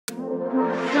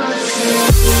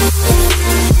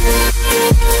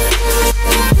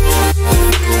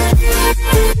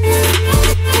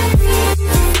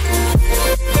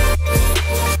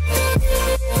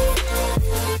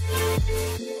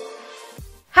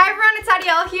it's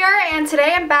Adyel here, and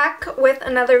today I'm back with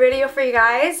another video for you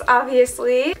guys,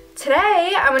 obviously.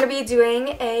 Today I'm going to be doing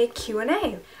a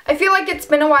Q&A. I feel like it's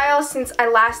been a while since I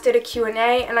last did a Q&A,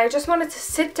 and I just wanted to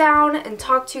sit down and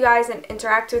talk to you guys and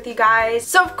interact with you guys.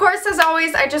 So of course, as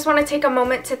always, I just want to take a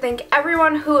moment to thank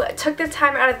everyone who took the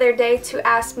time out of their day to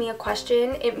ask me a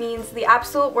question. It means the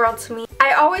absolute world to me.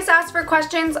 I always ask for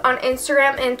questions on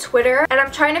Instagram and Twitter, and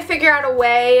I'm trying to figure out a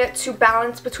way to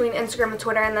balance between Instagram and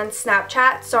Twitter and then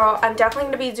Snapchat. So I'm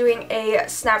definitely going to be doing a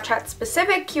Snapchat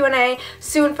specific Q&A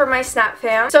soon for my Snap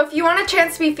fam. So if you want a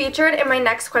chance to be featured in my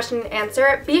next question and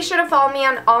answer, be sure to follow me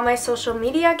on all my social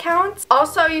media accounts.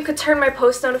 Also, you could turn my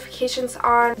post notifications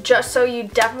on just so you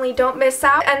definitely don't miss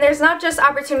out. And there's not just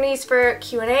opportunities for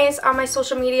Q&As on my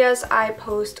social medias. I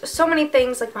post so many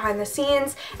things like behind the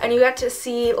scenes, and you get to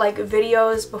see like videos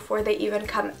before they even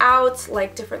come out,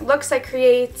 like different looks I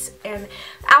create and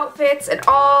outfits and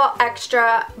all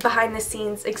extra behind the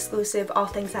scenes exclusive, all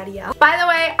things Adyel. By the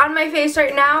way, on my face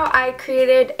right now, I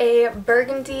created a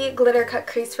burgundy glitter cut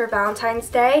crease for Valentine's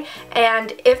Day,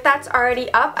 and if that's already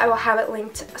up, I will have it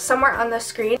linked somewhere on the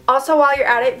screen. Also, while you're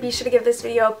at it, be sure to give this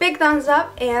video a big thumbs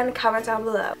up and comment down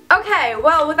below. Okay,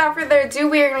 well, without further ado,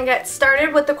 we are going to get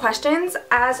started with the questions.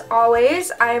 As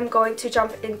always, I am going to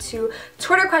jump into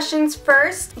Twitter questions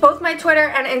first. Both my Twitter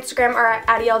and Instagram are at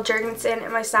Adyel Juergensen,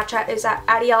 and my Snapchat is at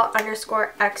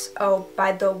Adyel_XO,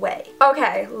 by the way.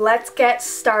 Okay, let's get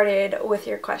started with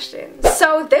your questions.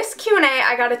 So this Q&A,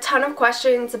 I got a ton of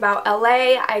questions about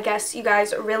LA. I guess you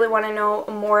guys really want to know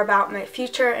more about my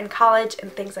future in college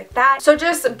and things like that. So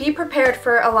just be prepared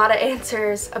for a lot of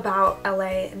answers about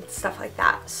LA and stuff like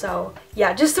that. So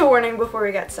yeah, just a warning before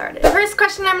we get started. The first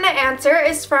question I'm going to answer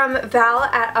is from Val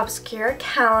at Obscure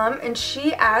Callum, and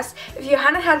she asked, if you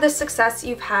hadn't had the success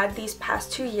you've had these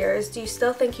past 2 years, do you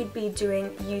still think you'd be doing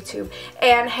YouTube?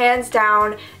 And hands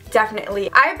down, definitely.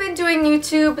 I've been doing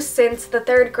YouTube since the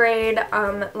 3rd grade.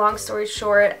 Long story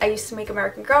short, I used to make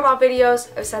American Girl doll videos.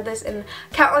 I've said this in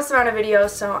countless amount of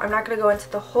videos, so I'm not going to go into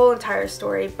the whole entire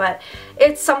story, but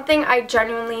it's something I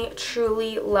genuinely,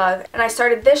 truly love. And I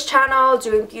started this channel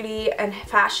doing beauty and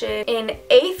fashion in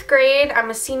 8th grade. I'm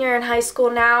a senior in high school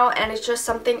now, and it's just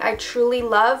something I truly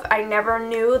love. I never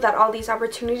knew that all these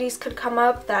opportunities could come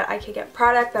up, that I could get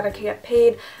product, that I could get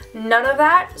paid. None of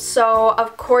that. So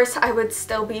of course I would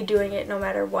still be doing it no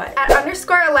matter what. At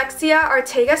 _Alexia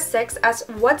Ortega 6 asks,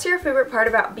 what's your favorite part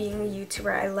about being a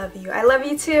YouTuber? I love you. I love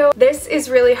you too. This is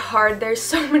really hard. There's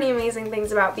so many amazing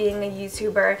things about being a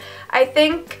YouTuber. I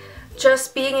think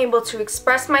just being able to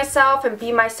express myself and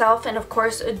be myself, and of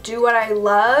course do what I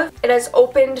love, it has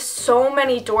opened so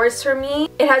many doors for me.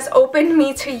 It has opened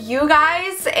me to you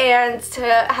guys and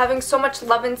to having so much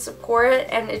love and support,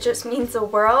 and it just means the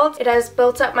world. It has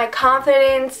built up my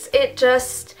confidence.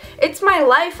 It's my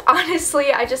life,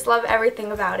 honestly. I just love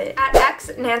everything about it. At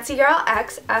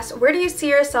NancyGirlX asks, where do you see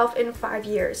yourself in 5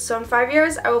 years? So in 5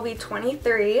 years, I will be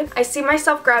 23. I see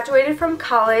myself graduated from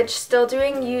college, still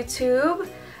doing YouTube,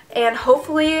 and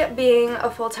hopefully being a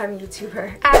full-time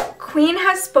YouTuber. At Queen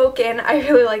Has Spoken, I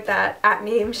really like that at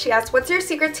name. She asks, what's your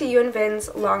secret to you and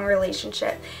Vin's long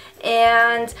relationship?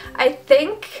 And I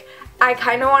think I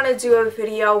kind of want to do a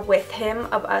video with him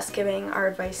of us giving our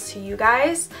advice to you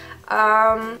guys.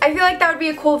 I feel like that would be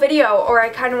a cool video, or I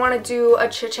kind of want to do a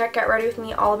chit chat, get ready with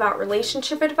me all about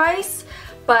relationship advice.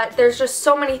 But there's just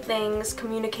so many things: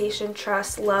 communication,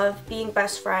 trust, love, being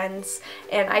best friends,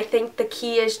 and I think the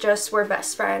key is just we're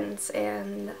best friends,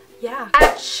 and yeah.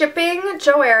 At Shipping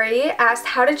Joeri asked,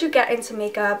 how did you get into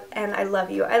makeup? And I love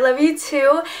you. I love you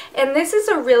too. And this is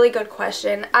a really good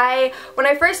question. When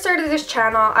I first started this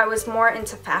channel, I was more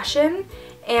into fashion,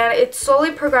 and it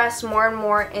slowly progressed more and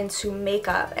more into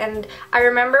makeup. And I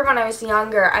remember when I was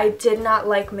younger, I did not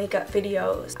like makeup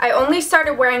videos. I only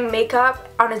started wearing makeup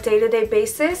on a day-to-day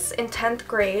basis in 10th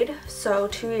grade, so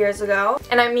 2 years ago.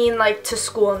 And I mean like to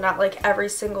school, not like every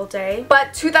single day.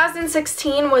 But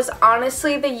 2016 was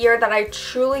honestly the year that I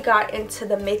truly got into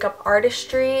the makeup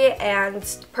artistry and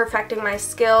perfecting my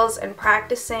skills and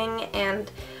practicing and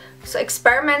so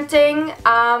experimenting.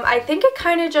 I think it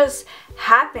kind of just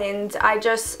happened. I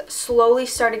just slowly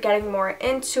started getting more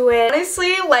into it.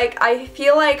 Honestly, like, I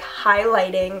feel like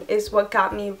highlighting is what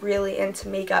got me really into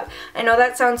makeup. I know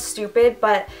that sounds stupid,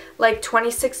 but like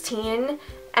 2016,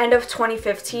 end of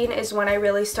 2015 is when I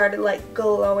really started like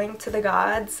glowing to the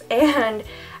gods, and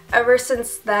ever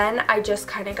since then, I just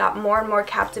kind of got more and more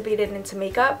captivated into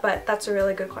makeup, but that's a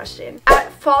really good question.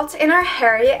 At Fault in Our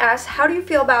Harry asks, how do you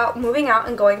feel about moving out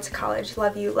and going to college?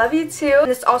 Love you. Love you too. And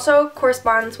this also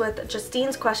corresponds with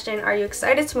Justine's question, are you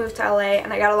excited to move to LA?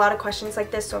 And I got a lot of questions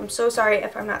like this, so I'm so sorry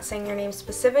if I'm not saying your name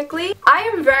specifically. I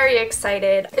am very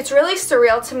excited. It's really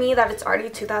surreal to me that it's already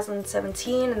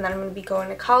 2017 and then I'm going to be going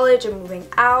to college and moving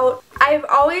out. I've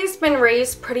always been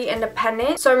raised pretty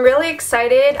independent, so I'm really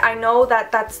excited. I know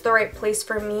that that's the right place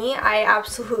for me. I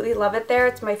absolutely love it there.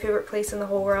 It's my favorite place in the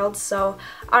whole world, so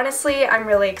honestly, I'm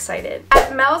really excited.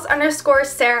 At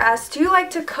Mels_Sarah asks, do you like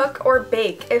to cook or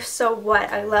bake? If so,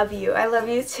 what? I love you. I love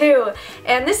you too.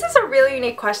 And this is a really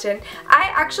unique question.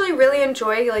 I actually really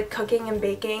enjoy like cooking and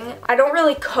baking. I don't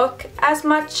really cook as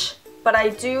much, but I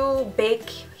do bake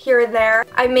here and there.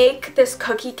 I make this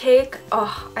cookie cake.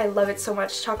 Oh, I love it so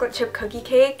much. Chocolate chip cookie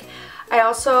cake. I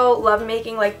also love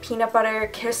making like peanut butter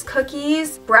kiss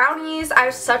cookies, brownies. I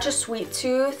have such a sweet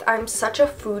tooth. I'm such a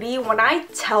foodie. When I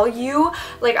tell you,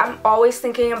 like, I'm always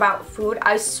thinking about food,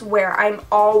 I swear I'm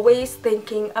always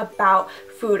thinking about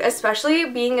food, especially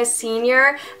being a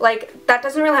senior. Like, that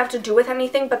doesn't really have to do with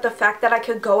anything, but the fact that I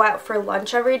could go out for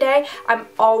lunch every day, I'm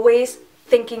always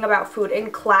thinking about food. In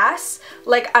class,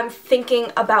 like, I'm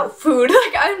thinking about food.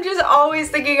 Like, I'm just always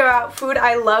thinking about food.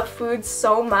 I love food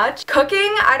so much.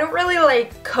 Cooking, I don't really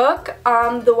like cook.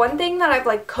 The one thing that I've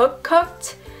like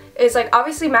cooked is like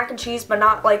obviously mac and cheese, but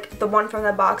not like the one from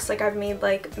the box. Like, I've made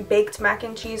like baked mac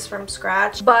and cheese from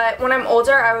scratch. But when I'm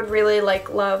older, I would really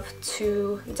like love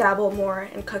to dabble more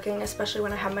in cooking, especially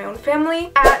when I have my own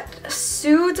family. At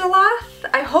Sue Delath,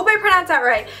 I hope I pronounced that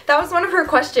right. That was one of her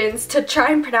questions, to try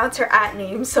and pronounce her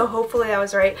name, so hopefully that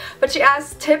was right. But she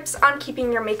asked tips on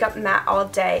keeping your makeup matte all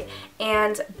day.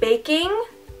 And baking,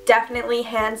 definitely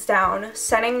hands down,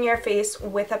 setting your face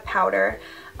with a powder.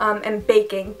 And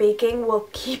baking will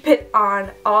keep it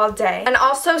on all day. And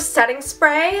also setting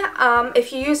spray,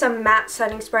 if you use a matte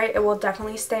setting spray, it will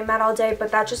definitely stay matte all day,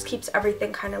 but that just keeps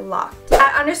everything kind of locked.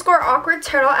 At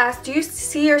 _awkward_turtle asks, do you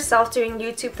see yourself doing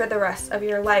YouTube for the rest of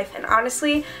your life? And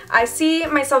honestly, I see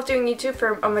myself doing YouTube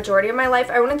for a majority of my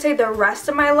life. I wouldn't say the rest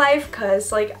of my life,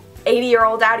 because like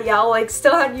 80-year-old Adyel, like,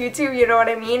 still on YouTube, you know what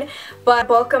I mean? But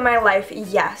bulk of my life,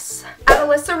 yes. At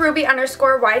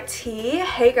AlyssaRuby_YT,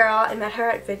 hey girl, I met her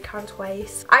at VidCon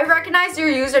twice. I recognize your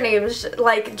usernames,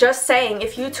 like, just saying.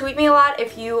 If you tweet me a lot,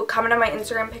 if you comment on my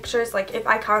Instagram pictures, like, if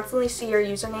I constantly see your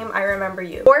username, I remember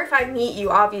you. Or if I meet you,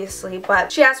 obviously.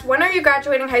 But she asked, when are you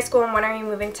graduating high school and when are you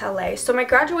moving to LA? So my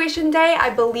graduation day,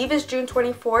 I believe, is June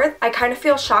 24th. I kind of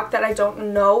feel shocked that I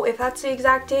don't know if that's the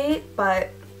exact date, but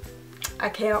I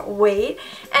can't wait.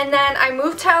 And then I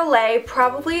moved to LA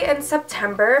probably in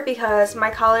September, because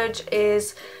my college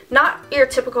is not your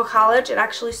typical college. It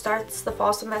actually starts the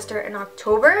fall semester in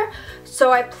October,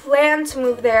 so I plan to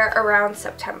move there around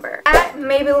September. At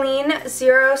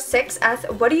Maybelline06 asks,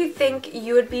 what do you think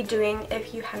you would be doing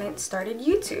if you hadn't started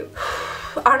YouTube?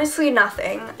 Honestly,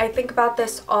 nothing. I think about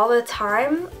this all the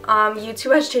time.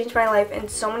 YouTube has changed my life in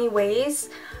so many ways.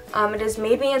 It has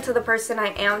made me into the person I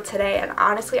am today, and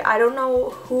honestly, I don't know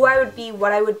who I would be,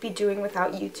 what I would be doing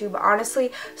without YouTube.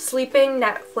 Honestly, sleeping,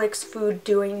 Netflix, food,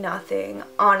 doing nothing,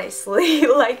 honestly.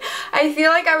 Like, I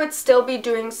feel like I would still be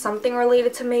doing something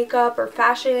related to makeup or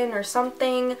fashion or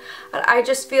something, but I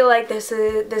just feel like this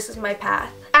is my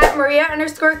path. At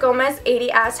Maria_Gomez80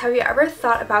 asks, have you ever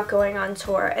thought about going on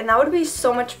tour? And that would be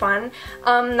so much fun.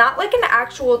 Not like an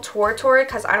actual tour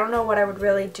because I don't know what I would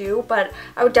really do, but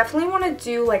I would definitely want to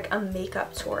do like a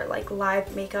makeup tour, like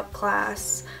live makeup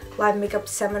class, live makeup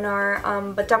seminar,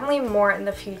 but definitely more in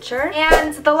the future.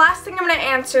 And the last thing I'm going to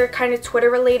answer, kind of Twitter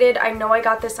related. I know I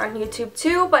got this on YouTube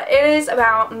too, but it is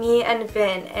about me and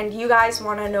VIN, and you guys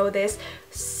want to know this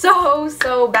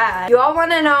so bad. You all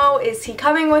want to know, is he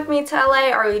coming with me to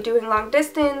LA? Are we doing long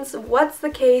distance? What's the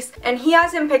case? And he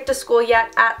hasn't picked a school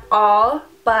yet at all.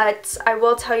 But I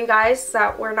will tell you guys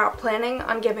that we're not planning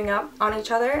on giving up on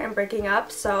each other and breaking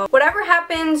up. So whatever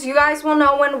happens, you guys will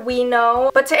know when we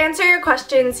know. But to answer your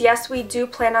questions, yes, we do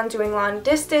plan on doing long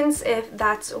distance if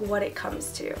that's what it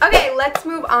comes to. Okay, let's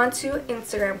move on to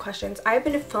Instagram questions. I've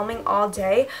been filming all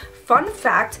day. Fun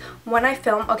fact, when I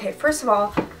film, okay, first of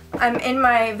all, I'm in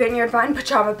my Vineyard Vine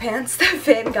pajama pants that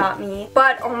Vin got me.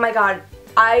 But oh my god,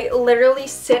 I literally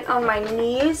sit on my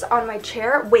knees on my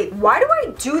chair. Wait, why do I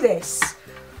do this?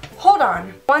 Hold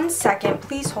on. 1 second,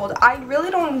 please hold. I really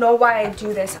don't know why I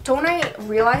do this. Don't I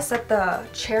realize that the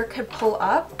chair could pull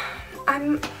up?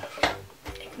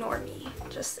 Ignore me.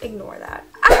 Just ignore that.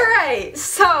 Alright,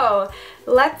 so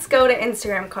let's go to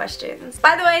Instagram questions.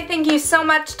 By the way, thank you so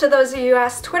much to those of you who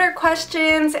asked Twitter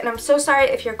questions, and I'm so sorry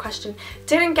if your question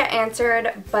didn't get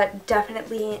answered, but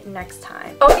definitely next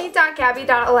time.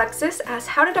 od.gabby.alexis asked,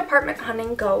 how did apartment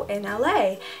hunting go in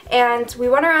LA? And we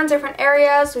went around different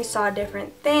areas, we saw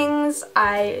different things.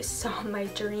 I saw my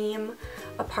dream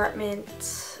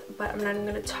apartment, but I'm not even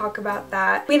going to talk about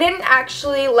that. We didn't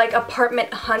actually like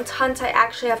apartment hunt. I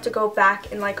actually have to go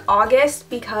back in like August,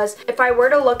 because if I were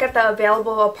to look at the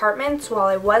available apartments while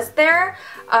I was there,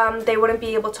 they wouldn't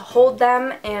be able to hold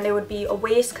them, and it would be a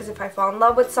waste, because if I fall in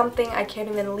love with something, I can't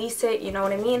even lease it, you know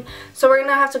what I mean? So we're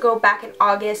gonna have to go back in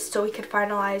August so we could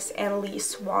finalize and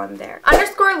lease while I'm there.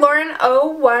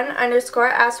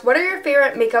 _Lauren01_ asks, what are your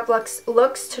favorite makeup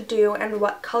looks to do and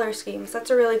what color schemes? That's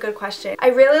a really good question. I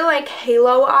really like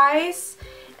halo eyes,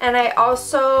 and I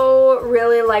also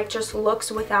really like just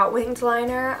looks without winged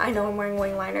liner. I know I'm wearing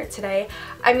winged liner today.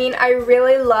 I mean, I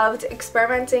really loved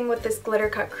experimenting with this glitter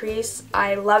cut crease.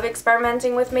 I love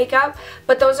experimenting with makeup,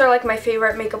 but those are like my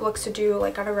favorite makeup looks to do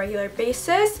like on a regular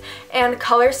basis. And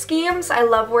color schemes, I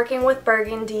love working with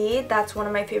burgundy. That's one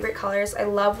of my favorite colors. I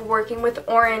love working with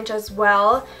orange as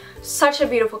well. Such a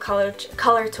beautiful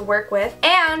color to work with.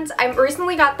 And I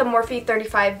recently got the Morphe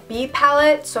 35B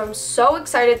palette, so I'm so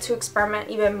excited to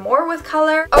experiment even more with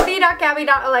color.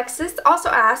 od.gabby.alexis also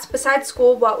asked, besides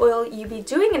school, what will you be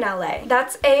doing in LA?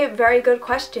 That's a very good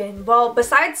question. Well,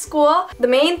 besides school, the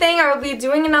main thing I will be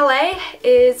doing in LA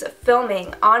is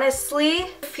filming. Honestly,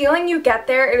 the feeling you get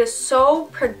there, it is so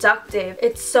productive.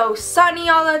 It's so sunny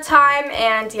all the time,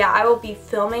 and yeah, I will be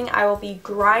filming, I will be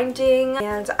grinding,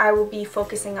 and I will be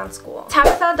focusing on school.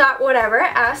 Tabitha.whatever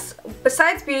asks,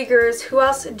 besides Beauty Gurus, who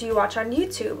else do you watch on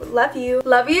YouTube? Love you.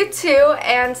 Love you too.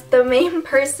 And the main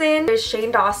person is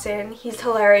Shane Dawson. He's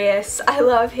hilarious. I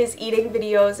love his eating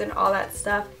videos and all that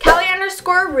stuff.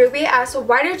 Kelly_Ruby asks,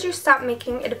 why did you stop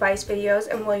making advice videos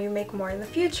and will you make more in the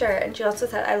future? And she also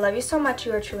said, I love you so much.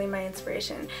 You are truly my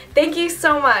inspiration. Thank you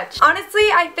so much. Honestly,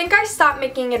 I think I stopped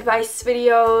making advice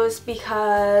videos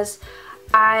because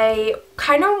I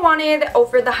kind of wanted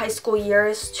over the high school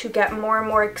years to get more and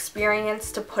more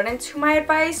experience to put into my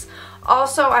advice.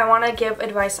 Also, I want to give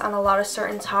advice on a lot of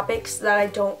certain topics that I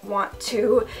don't want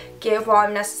to give while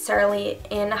I'm necessarily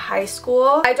in high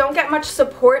school. I don't get much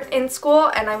support in school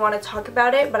and I want to talk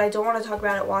about it, but I don't want to talk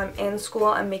about it while I'm in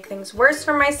school and make things worse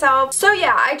for myself. So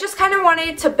yeah, I just kind of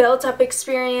wanted to build up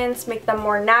experience, make them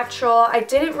more natural. I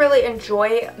didn't really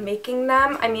enjoy making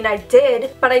them. I mean, I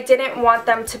did, but I didn't want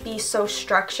them to be so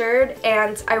structured,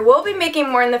 and I will be making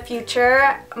more in the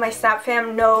future. My Snap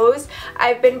fam knows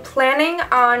I've been planning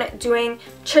on doing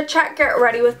chit chat get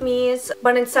ready with me's,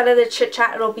 but instead of the chit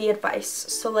chat it'll be advice.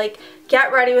 So like,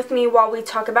 get ready with me while we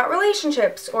talk about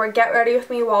relationships, or get ready with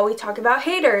me while we talk about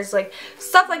haters, like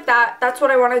stuff like that. That's what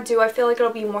I want to do. I feel like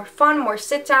it'll be more fun, more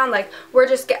sit down, like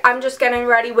I'm just getting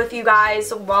ready with you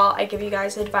guys while I give you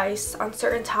guys advice on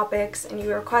certain topics and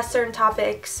you request certain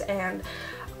topics and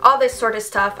all this sort of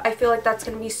stuff. I feel like that's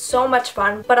going to be so much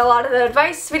fun, but a lot of the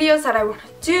advice videos that I want to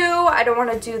do, I don't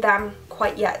want to do them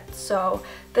quite yet. So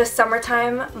this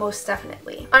summertime, most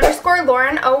definitely.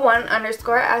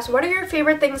 _Lauren01_ asks, what are your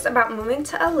favorite things about moving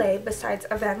to LA besides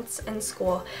events and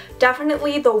school?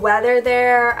 Definitely the weather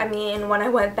there. I mean, when I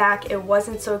went back, it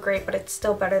wasn't so great, but it's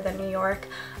still better than New York.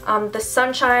 The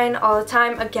sunshine all the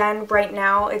time. Again, right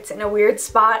now, it's in a weird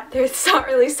spot. It's not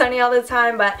really sunny all the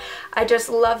time, but I just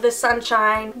love the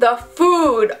sunshine. The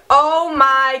food, oh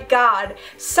my god.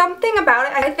 Something about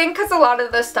it, I think because a lot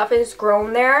of the stuff is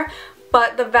grown there,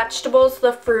 but the vegetables,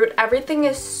 the fruit, everything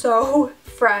is so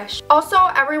fresh. Also,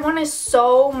 everyone is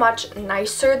so much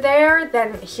nicer there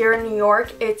than here in New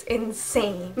York. It's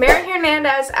insane. Mary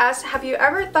Hernandez asks, have you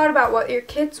ever thought about what your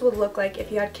kids would look like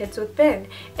if you had kids with VIN?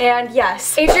 And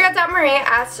yes. Adria.Marie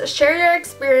asks, share your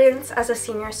experience as a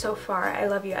senior so far. I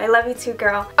love you. I love you too,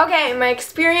 girl. Okay, my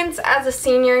experience as a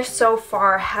senior so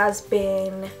far has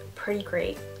been pretty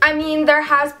great. I mean, there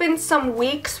has been some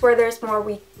weeks where there's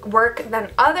more work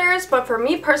than others, but for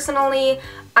me personally,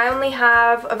 I only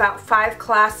have about 5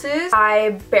 classes.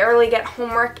 I barely get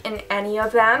homework in any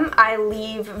of them. I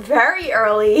leave very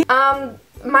early.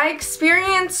 My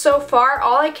experience so far,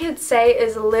 all I could say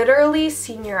is literally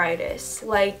senioritis.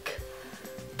 Like,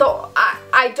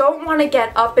 I don't want to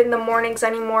get up in the mornings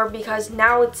anymore because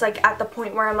now it's like at the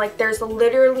point where I'm like, there's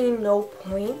literally no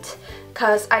point,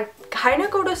 because I kind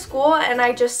of go to school and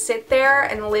I just sit there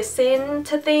and listen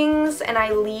to things, and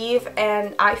I leave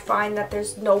and I find that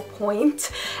there's no point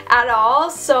at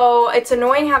all. So it's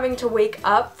annoying having to wake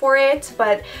up for it,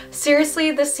 but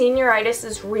seriously, the senioritis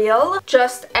is real.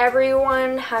 Just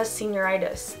everyone has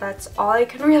senioritis. That's all I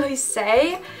can really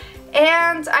say.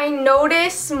 And I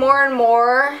notice more and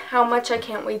more how much I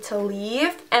can't wait to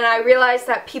leave, and I realize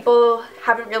that people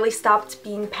haven't really stopped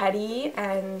being petty,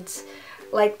 and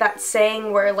like that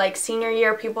saying where like senior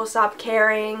year people stop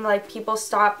caring, like people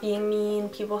stop being mean,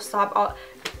 people stop all.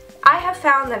 I have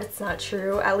found that it's not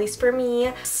true, at least for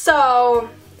me. So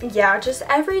yeah, just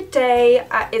every day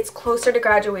it's closer to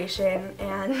graduation,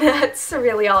 and that's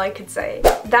really all I could say.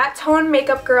 That tone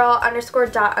makeup girl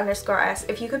 _._s.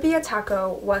 If you could be a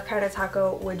taco, what kind of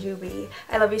taco would you be?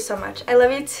 I love you so much. I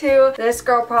love you too. This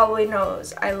girl probably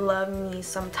knows I love me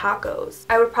some tacos.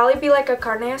 I would probably be like a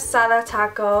carne asada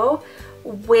taco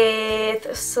with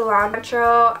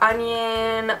cilantro,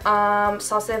 onion,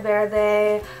 salsa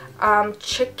verde,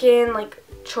 chicken, like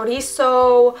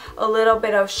chorizo, a little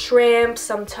bit of shrimp,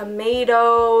 some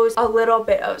tomatoes, a little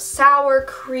bit of sour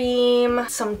cream,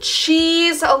 some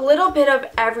cheese, a little bit of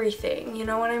everything, you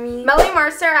know what I mean? Melly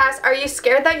Marcer asks, are you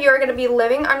scared that you're going to be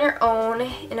living on your own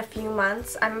in a few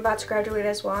months? I'm about to graduate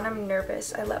as well and I'm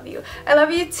nervous. I love you. I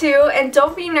love you too, and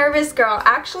don't be nervous, girl.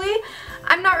 Actually,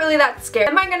 I'm not really that scared.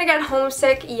 Am I going to get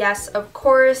homesick? Yes, of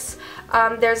course.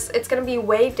 It's going to be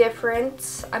way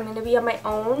different. I'm going to be on my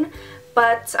own.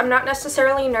 But I'm not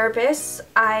necessarily nervous.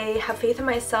 I have faith in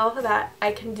myself that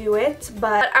I can do it,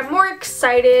 but I'm more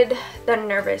excited than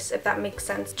nervous, if that makes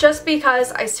sense, just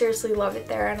because I seriously love it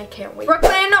there and I can't wait.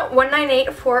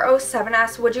 Brooklyn198407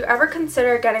 asks, would you ever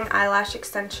consider getting eyelash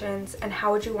extensions, and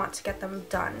how would you want to get them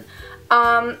done?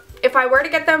 If I were to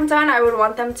get them done, I would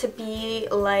want them to be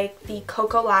like the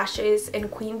Cocoa Lashes in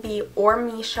Queen Bee or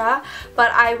Misha, but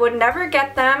I would never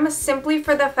get them simply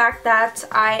for the fact that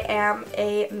I am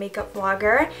a makeup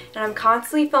vlogger and I'm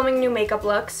constantly filming new makeup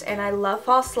looks, and I love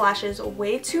false lashes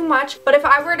way too much. But if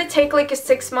I were to take like a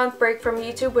 6-month break from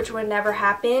YouTube, which would never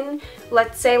happen,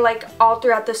 let's say like all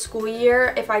throughout the school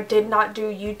year, if I did not do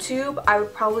YouTube, I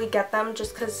would probably get them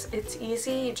just because it's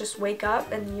easy. You just wake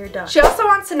up and you're done. She also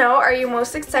wants to know, are you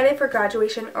most excited for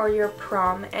graduation or your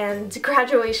prom? And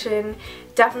graduation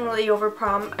definitely over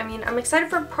prom. I mean, I'm excited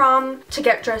for prom to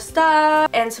get dressed up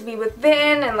and to be with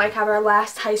VIN and like have our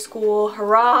last high school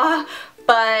hurrah.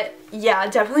 But yeah,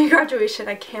 definitely graduation.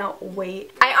 I can't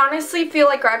wait. I honestly feel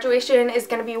like graduation is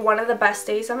going to be one of the best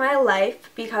days of my life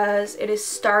because it is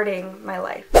starting my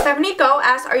life. Stephanie Go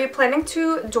asks, are you planning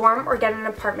to dorm or get an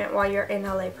apartment while you're in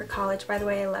LA for college? By the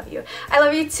way, I love you. I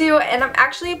love you too, and I'm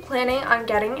actually planning on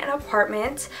getting an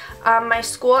apartment. My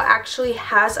school actually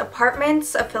has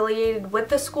apartments affiliated with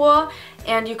the school,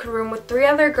 and you can room with 3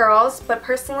 other girls, but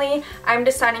personally I'm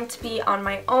deciding to be on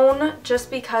my own just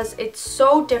because it's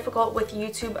so difficult with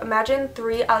YouTube. Imagine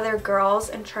 3 other girls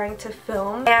and trying to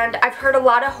film. And I've heard a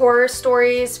lot of horror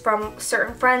stories from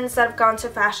certain friends that have gone to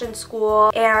fashion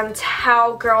school and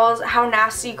how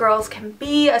nasty girls can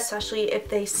be, especially if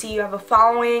they see you have a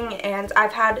following, and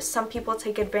I've had some people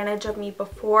take advantage of me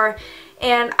before,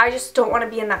 and I just don't want to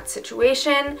be in that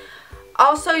situation.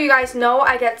 Also, you guys know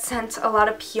I get sent a lot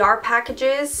of PR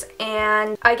packages,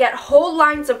 and I get whole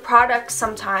lines of products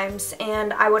sometimes,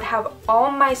 and I would have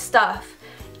all my stuff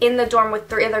in the dorm with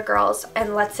 3 other girls,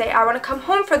 and let's say I want to come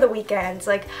home for the weekends.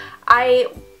 Like, I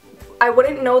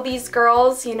wouldn't know these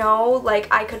girls, you know, like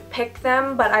I could pick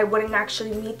them, but I wouldn't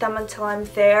actually meet them until I'm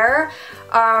there.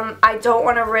 I don't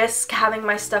want to risk having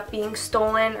my stuff being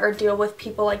stolen or deal with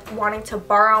people like wanting to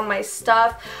borrow my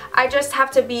stuff. I just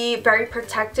have to be very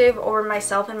protective over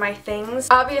myself and my things.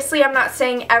 Obviously, I'm not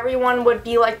saying everyone would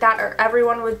be like that or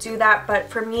everyone would do that, but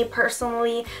for me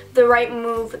personally, the right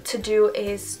move to do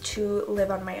is to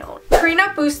live on my own.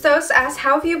 Karina Bustos asks,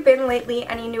 how have you been lately?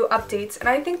 Any new updates? And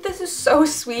I think this is so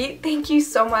sweet. Thank you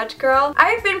so much, girl.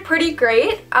 I've been pretty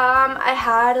great. I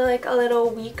had like a little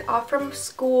week off from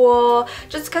school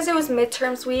just because it was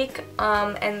midterms week,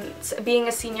 and being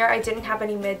a senior, I didn't have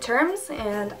any midterms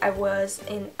and I was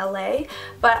in LA,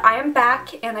 but I am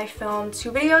back and I filmed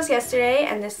 2 videos yesterday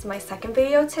and this is my 2nd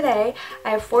video today. I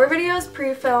have 4 videos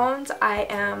pre-filmed. I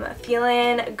am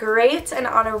feeling great and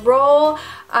on a roll.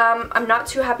 I'm not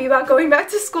too happy about going back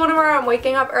to school tomorrow. I'm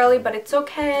waking up early, but it's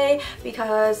okay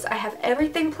because I have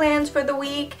everything planned for the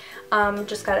week.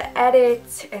 Just gotta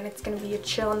edit and it's gonna be a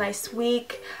chill, nice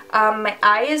week. My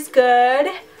eye is good.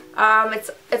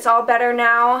 It's all better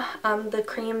now. The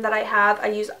cream that I have, I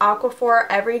use Aquaphor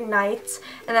every night,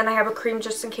 and then I have a cream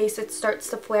just in case it starts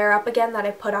to flare up again that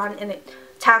I put on, and it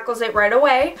tackles it right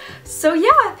away. So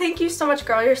yeah, thank you so much,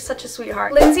 girl. You're such a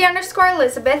sweetheart.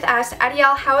 Lindsay_Elizabeth asked,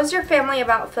 Adyel, how is your family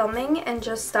about filming and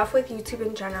just stuff with YouTube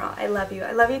in general? I love you.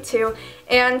 I love you too.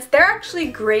 And they're actually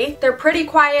great. They're pretty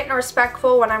quiet and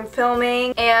respectful when I'm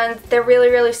filming, and they're really,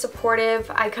 really supportive.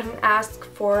 I couldn't ask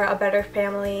for a better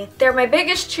family. They're my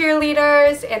biggest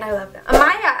cheerleaders, and I love them.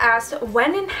 Amaya asked,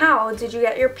 when and how did you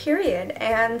get your period?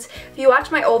 And if you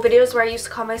watch my old videos where I used to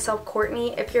call myself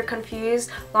Courtney, if you're confused,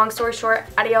 long story short,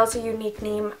 Adyel's a unique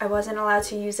name. I wasn't allowed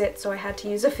to use it, so I had to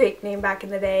use a fake name back in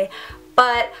the day.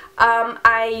 But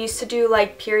I used to do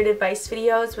like period advice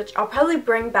videos, which I'll probably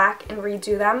bring back and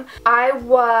redo them. I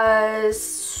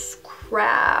was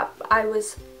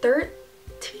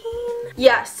 13?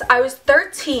 Yes, I was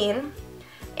 13,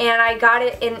 and I got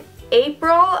it in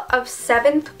April of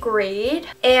 7th grade,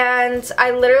 and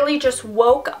I literally just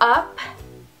woke up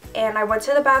and I went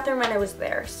to the bathroom and I was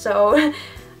there. So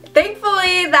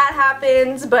thankfully that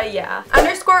happens, but yeah.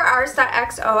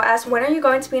 _rs.xo asks, when are you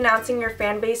going to be announcing your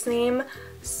fan base name?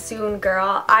 Soon,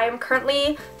 girl. I am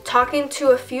currently talking to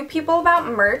a few people about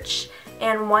merch,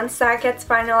 and once that gets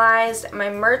finalized,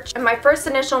 my first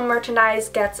initial merchandise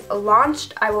gets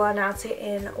launched, I will announce it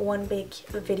in one big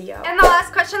video. And the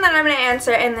last question that I'm going to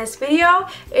answer in this video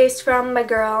is from my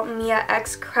girl Mia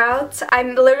X Kraut. I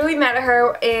literally met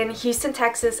her in Houston,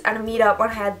 Texas at a meetup when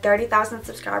I had 30,000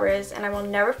 subscribers, and I will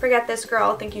never forget this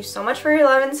girl. Thank you so much for your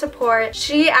love and support.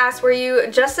 She asked, were you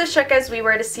just as shook as we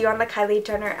were to see you on the Kylie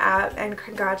Jenner app? And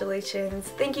congratulations.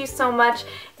 Thank you so much.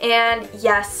 And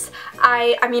yes,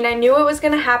 I mean, I knew it was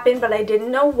gonna happen, but I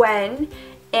didn't know when.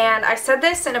 And I said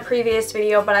this in a previous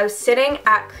video, but I was sitting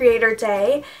at Creator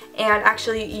Day, and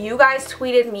actually you guys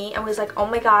tweeted me and was like, oh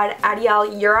my god,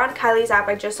 Adyel, you're on Kylie's app.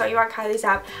 I just saw you on Kylie's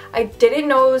app. I didn't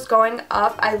know it was going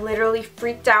up. I literally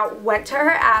freaked out, went to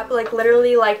her app, like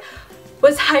literally like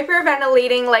was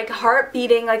hyperventilating, like heart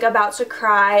beating, like about to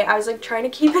cry. I was like trying to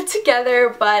keep it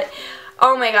together, but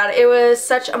oh my god, it was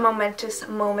such a momentous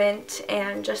moment,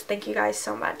 and just thank you guys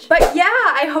so much. But yeah,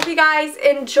 I hope you guys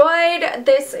enjoyed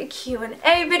this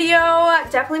Q&A video.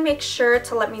 Definitely make sure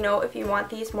to let me know if you want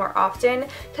these more often,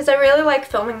 because I really like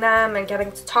filming them and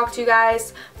getting to talk to you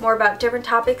guys more about different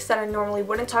topics that I normally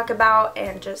wouldn't talk about,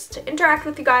 and just to interact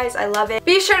with you guys. I love it.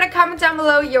 Be sure to comment down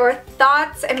below your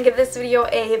thoughts and give this video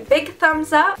a big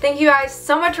thumbs up. Thank you guys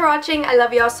so much for watching. I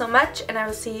love you all so much, and I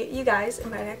will see you guys in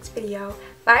my next video.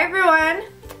 Bye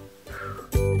everyone!